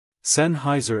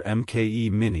Sennheiser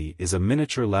MKE Mini is a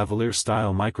miniature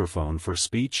lavalier-style microphone for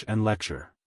speech and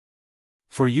lecture.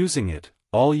 For using it,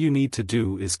 all you need to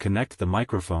do is connect the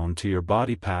microphone to your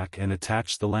body pack and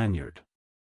attach the lanyard.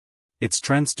 Its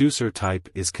transducer type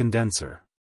is condenser.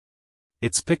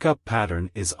 Its pickup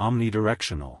pattern is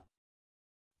omnidirectional.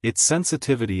 Its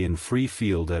sensitivity in free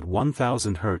field at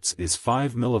 1000 Hz is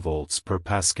 5 mV per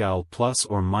Pascal plus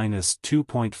or minus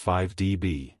 2.5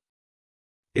 dB.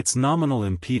 Its nominal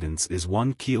impedance is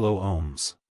 1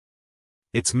 kΩ.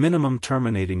 Its minimum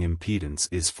terminating impedance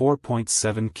is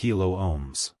 4.7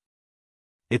 kΩ.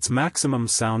 Its maximum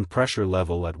sound pressure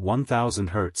level at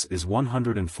 1000 Hz is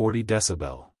 140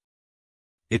 dB.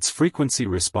 Its frequency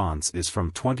response is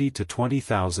from 20 to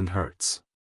 20,000 Hz.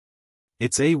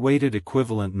 Its A-weighted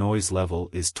equivalent noise level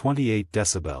is 28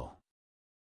 dB.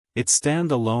 Its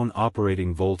stand-alone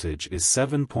operating voltage is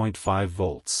 7.5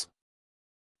 volts.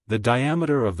 The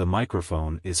diameter of the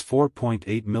microphone is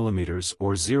 4.8 mm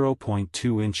or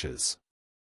 0.2 inches.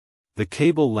 The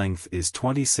cable length is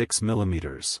 26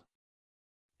 mm.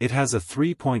 It has a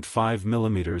 3.5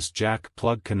 mm jack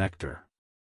plug connector.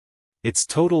 Its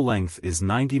total length is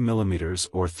 90 mm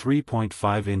or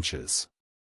 3.5 inches.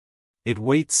 It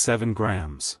weighs 7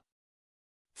 grams.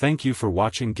 Thank you for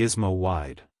watching Gizmo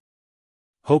Wide.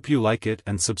 Hope you like it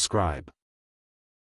and subscribe.